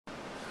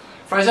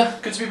Fraser,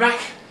 good to be back.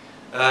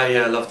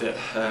 Yeah, I loved it.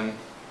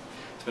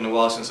 It's been a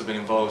while since I've been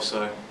involved,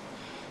 so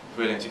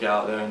brilliant to get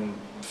out there and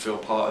feel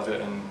part of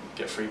it and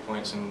get 3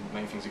 points and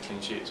main thing's a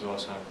clean sheet as well.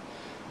 So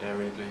yeah,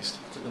 really pleased.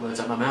 Took the words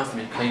out of my mouth. I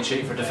mean, clean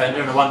sheet for a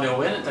defender and a 1-0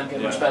 win. It don't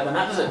get much better than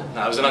that, does it?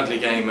 No, it was an ugly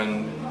game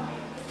and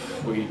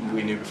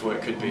we knew before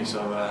it could be.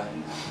 So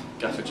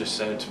Gaffer just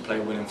said to play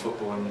winning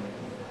football and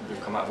we've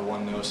come out of a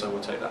 1-0, so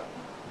we'll take that.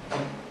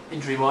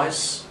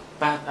 Injury-wise,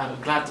 I'm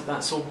glad that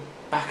that's all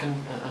back and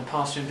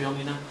past you and beyond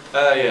you now.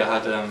 Yeah, I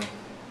had a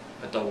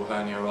double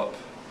hernia up.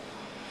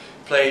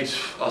 I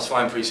was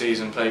fine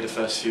pre-season, played the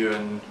first few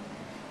and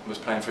was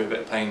playing through a bit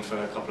of pain for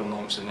a couple of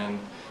months, and then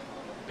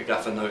the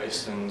Gaffer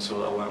noticed and saw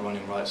that I weren't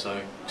running right, so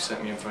he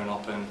sent me in for an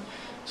op, and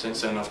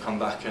since then I've come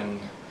back and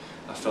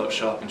I felt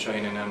sharp in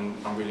training and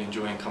I'm really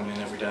enjoying coming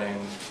in every day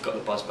and got the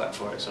buzz back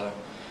for it, so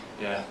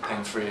yeah,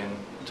 pain free and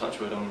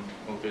touch wood, I'm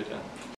all good. Yeah.